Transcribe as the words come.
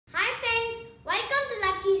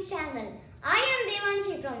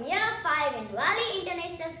in Valley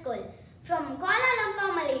International School from Kuala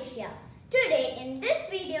Lumpur, Malaysia. Today in this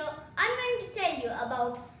video, I'm going to tell you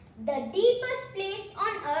about the deepest place on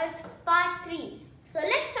earth part 3. So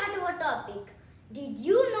let's start our topic. Did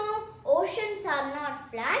you know oceans are not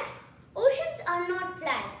flat? Oceans are not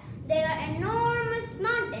flat. There are enormous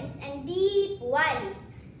mountains and deep valleys.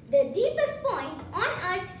 The deepest point on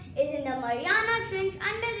earth is in the Mariana Trench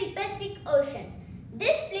under the Pacific Ocean.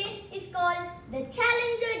 This place is called the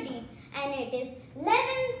Challenger Deep and it is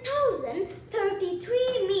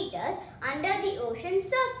 11,033 meters under the ocean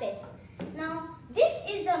surface. Now, this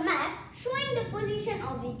is the map showing the position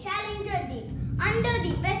of the Challenger Deep under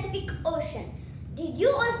the Pacific Ocean. Did you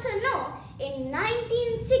also know in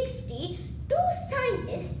 1960, two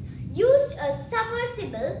scientists used a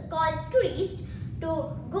submersible called TRIST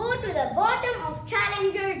to go to the bottom of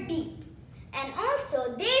Challenger Deep, and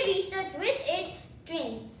also they researched with it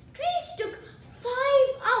TRIST took 5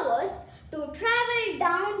 hours to travel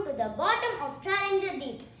down to the bottom of Challenger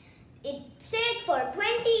Deep. It stayed for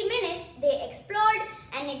 20 minutes, they explored,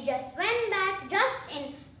 and it just went back just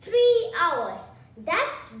in 3 hours.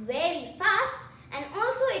 That's very fast and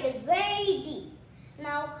also it is very deep.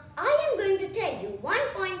 Now I am going to tell you one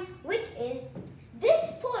point, which is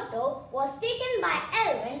this photo was taken by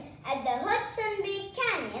Alvin at the Hudson Bay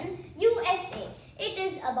Canyon, USA. It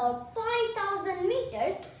is about 5,000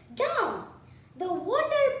 meters down. The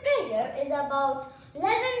water pressure is about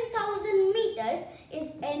 11,000 meters,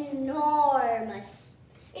 is enormous.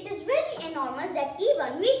 It is very enormous that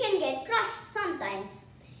even we can get crushed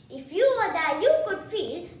sometimes. If you were there, you could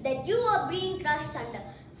feel that you are being crushed under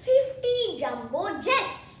 50 jumbo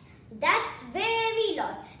jets. That's very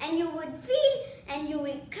lot, and you would feel and you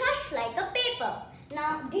will crush like a paper.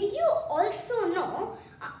 Now, did you also know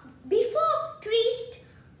before TRIST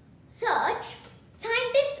search,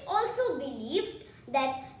 scientists also believed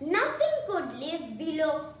that nothing could live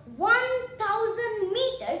below 1,000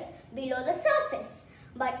 meters below the surface.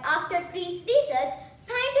 But after TRIST research,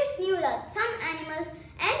 scientists knew that some animals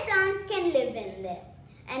and plants can live in there.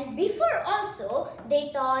 And before also,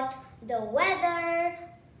 they thought the weather,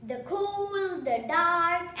 the cold, the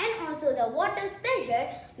dark, and also the water's pressure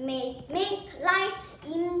may make life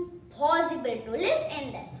impossible to live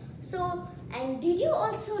in there. So, and did you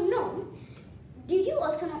also know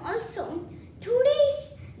also,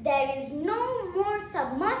 today's there is no more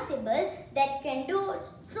submersible that can go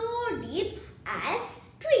so deep as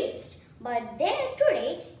TRIST. But there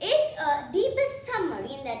today is a deepest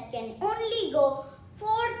submarine that can only go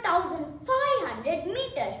 4,500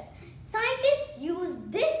 meters. Scientists use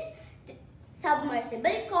this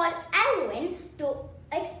submersible called Alvin to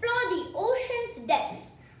explore the ocean's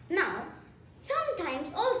depths. Now,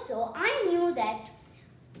 sometimes also I knew that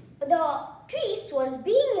the TRIST was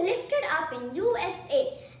being lifted up in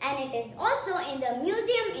USA and it is also in the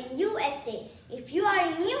museum in USA. If you are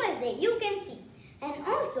in USA, you can see. And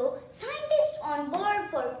also, scientists on board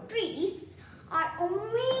for TRIST are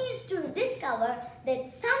amazed to discover that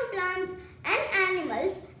some plants and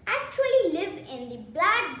animals actually live in the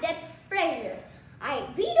black depths pressure.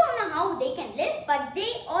 We don't know how they can live, but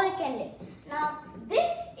they all can live. Now,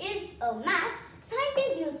 this is a map.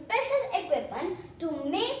 Scientists use special equipment to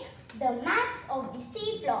make the maps of the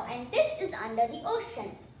seafloor, and this is under the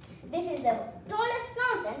ocean. This is the tallest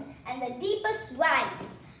mountains and the deepest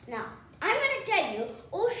valleys. Now, I'm going to tell you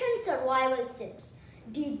ocean survival tips.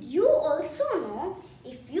 Did you also know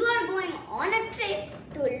if you are going on a trip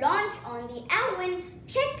to launch on the Alvin,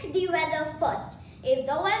 check the weather first. If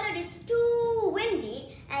the weather is too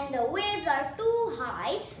windy and the waves are too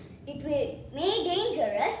high, it will be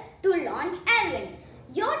dangerous to launch Alvin.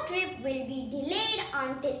 Your trip will be delayed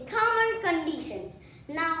until calmer conditions.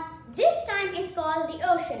 Now, this time is called the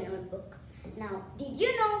Ocean Notebook. Now, did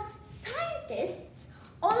you know scientists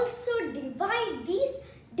also divide these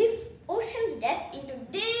ocean's depths into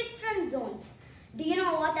different zones? Do you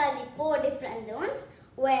know what are the 4 different zones?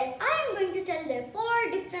 Well, I am going to tell the 4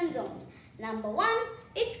 different zones. Number 1,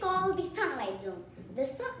 it's called the sunlight zone.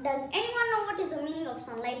 Does anyone know what is the meaning of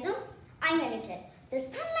sunlight zone? I'm going to tell. The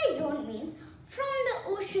sunlight zone means from the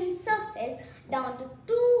ocean surface down to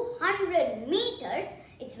 200 meters.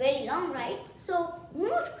 It's very long, right? So,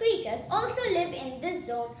 most creatures also live in this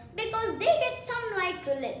zone because they get sunlight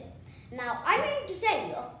to live. Now, I'm going to tell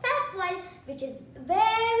you a fact file which is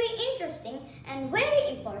very interesting and very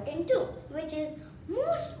important too, which is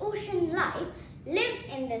most ocean life lives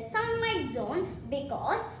in the sunlight zone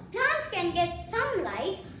because plants can get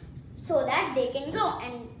sunlight so that they can grow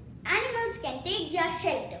and animals can take their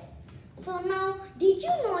shelter. So now, did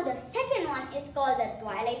you know the second one is called the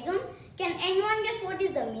twilight zone? Can anyone guess what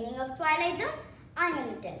is the meaning of twilight zone? I'm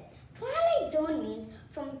going to tell. Twilight zone means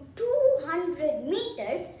from 200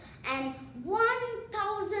 meters and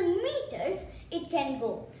 1000 meters it can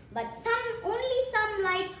go. But only some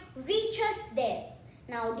light reaches there.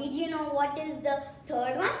 Now, did you know what is the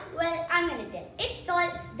third one? Well, I'm going to tell. It's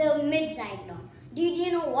called the midnight zone. Did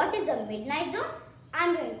you know what is the midnight zone?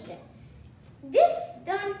 I'm going to tell. This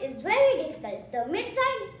zone is very difficult. The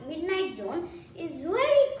midnight zone is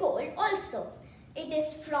very cold also. It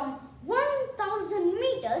is from 1000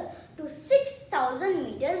 meters to 6000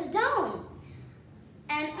 meters down.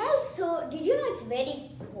 And also, did you know it's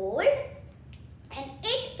very cold? And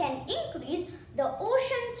it can increase the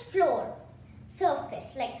ocean's floor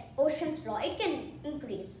surface, like ocean's floor, it can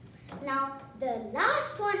increase. Now, the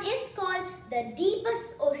last one is called the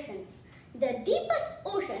deepest oceans. The deepest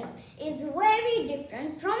oceans is very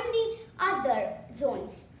different from the other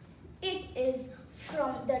zones. It is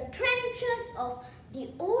from the trenches of the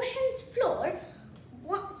ocean's floor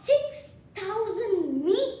 6,000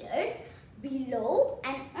 meters below,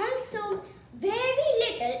 and also very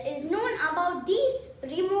little is known about these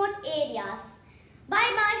remote areas.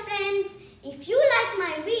 Bye bye friends. If you like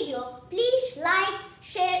my video, please like,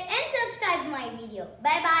 share and subscribe my video.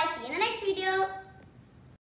 Bye bye. See you in the next video.